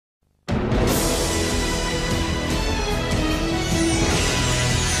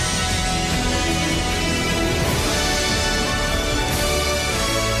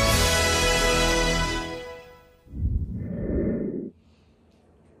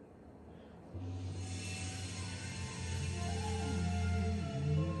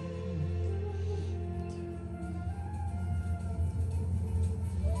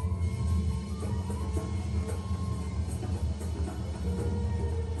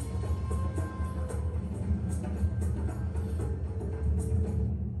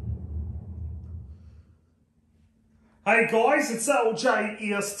Hey guys, it's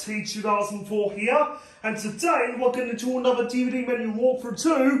LJEST2004 here, and today we're going to do another DVD menu walkthrough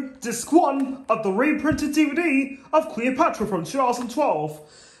 2, disc 1 of the reprinted DVD of Cleopatra from 2012.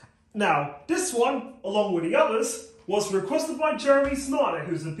 Now, this one, along with the others, was requested by Jeremy Snider,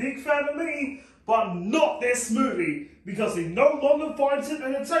 who's a big fan of me, but not this movie, because he no longer finds it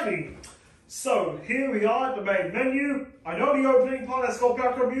entertaining. So, here we are at the main menu. I know the opening part has got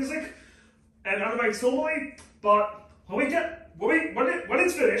background music, and animates normally, but when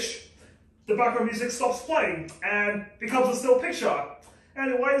it's finished, the background music stops playing and becomes a still picture.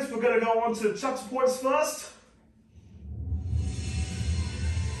 Anyways, we're going to go on to chapter points first.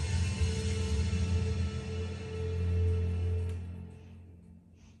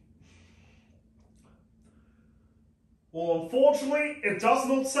 Well, unfortunately, it does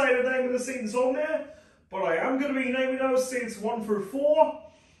not say the name of the scenes on there, but I am going to be naming those scenes 1 through 4,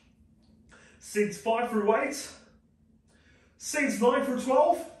 scenes 5 through 8, scenes 9 through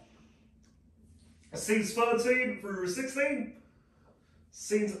 12, scenes 13 through 16,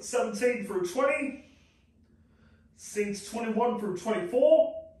 scenes 17 through 20, scenes 21 through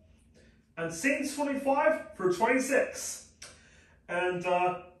 24, and scenes 25 through 26. And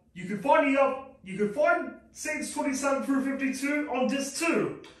you can find scenes 27 through 52 on disc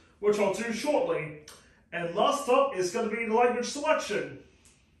 2, which I'll do shortly. And last up is going to be the language selection.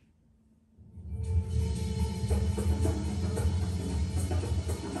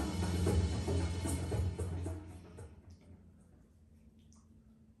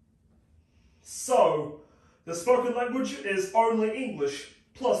 So, the spoken language is only English,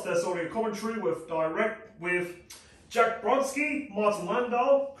 plus there's audio commentary with Jack Brodsky, Martin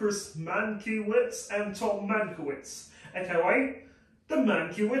Landau, Chris Mankiewicz, and Tom Mankiewicz, aka the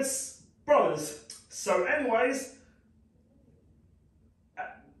Mankiewicz brothers. So anyways,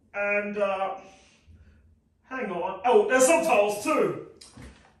 and hang on, oh, there's subtitles too.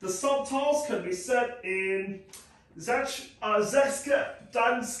 The subtitles can be set in Czechska,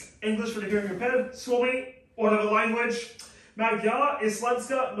 Dansk, English for the hearing impaired, Suomi, whatever language, Magyar,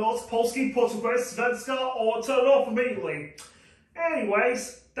 Islandska, Norse, Polski, Portuguese, Svenska, or turn it off immediately.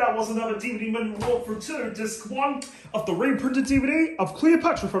 Anyways, that was another DVD menu walkthrough 2, disc 1 of the reprinted DVD of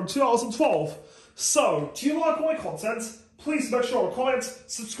Cleopatra from 2012. So, do you like my content? Please make sure to comment,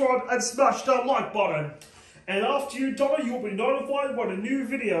 subscribe, and smash that like button. And after you've done it, you'll be notified when a new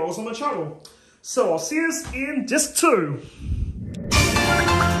video is on the channel. So I'll see you in disc 2.